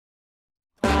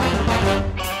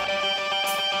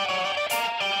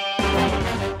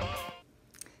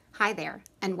Hi there,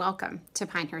 and welcome to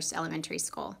Pinehurst Elementary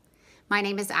School. My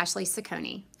name is Ashley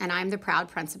Ciccone, and I'm the proud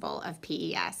principal of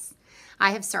PES.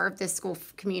 I have served this school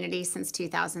community since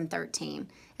 2013,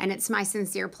 and it's my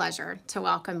sincere pleasure to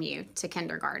welcome you to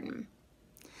kindergarten.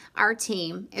 Our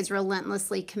team is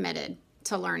relentlessly committed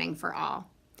to learning for all.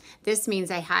 This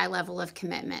means a high level of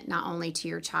commitment not only to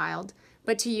your child,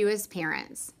 but to you as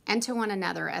parents and to one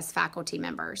another as faculty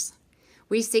members.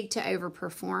 We seek to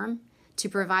overperform, to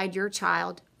provide your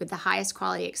child with the highest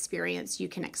quality experience you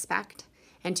can expect,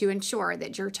 and to ensure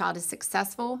that your child is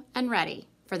successful and ready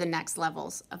for the next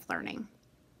levels of learning.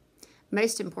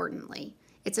 Most importantly,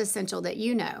 it's essential that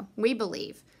you know we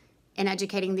believe in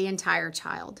educating the entire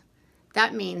child.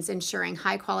 That means ensuring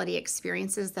high-quality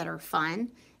experiences that are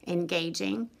fun,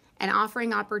 engaging, and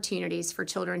offering opportunities for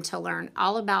children to learn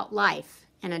all about life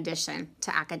in addition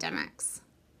to academics.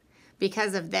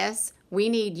 Because of this, we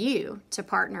need you to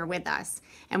partner with us,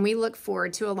 and we look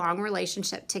forward to a long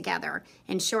relationship together,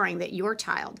 ensuring that your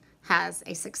child has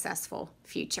a successful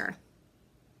future.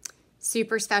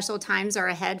 Super special times are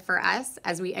ahead for us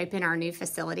as we open our new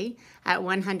facility at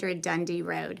 100 Dundee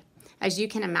Road. As you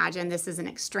can imagine, this is an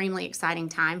extremely exciting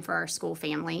time for our school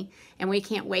family, and we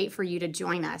can't wait for you to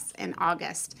join us in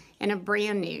August in a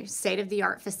brand new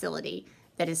state-of-the-art facility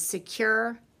that is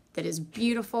secure, that is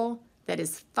beautiful, that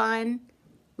is fun.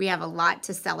 We have a lot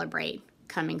to celebrate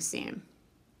coming soon.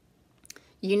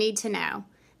 You need to know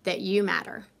that you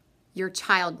matter, your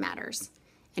child matters,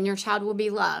 and your child will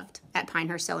be loved at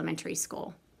Pinehurst Elementary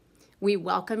School. We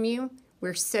welcome you.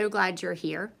 We're so glad you're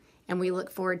here, and we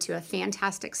look forward to a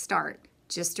fantastic start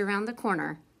just around the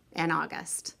corner in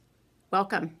August.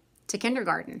 Welcome to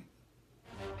kindergarten.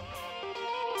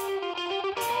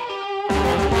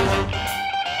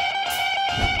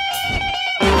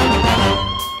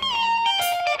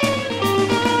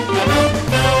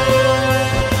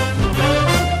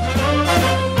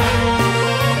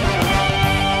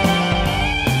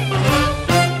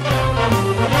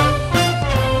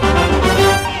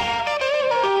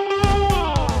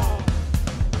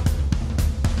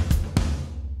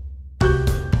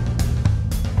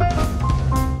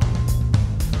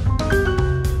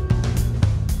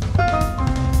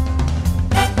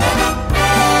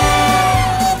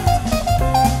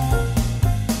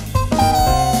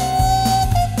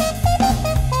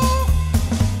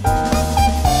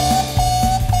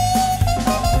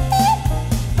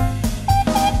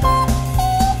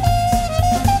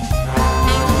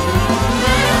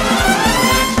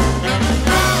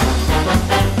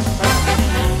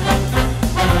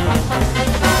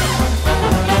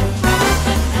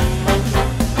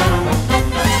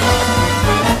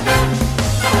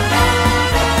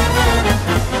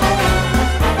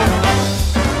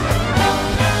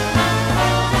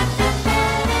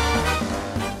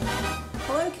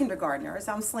 Kindergartners.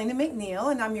 I'm Selena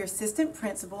McNeil, and I'm your assistant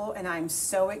principal, and I'm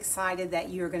so excited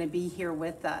that you're going to be here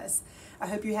with us. I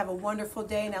hope you have a wonderful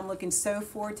day, and I'm looking so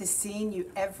forward to seeing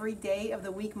you every day of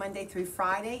the week, Monday through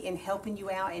Friday, and helping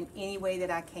you out in any way that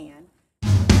I can.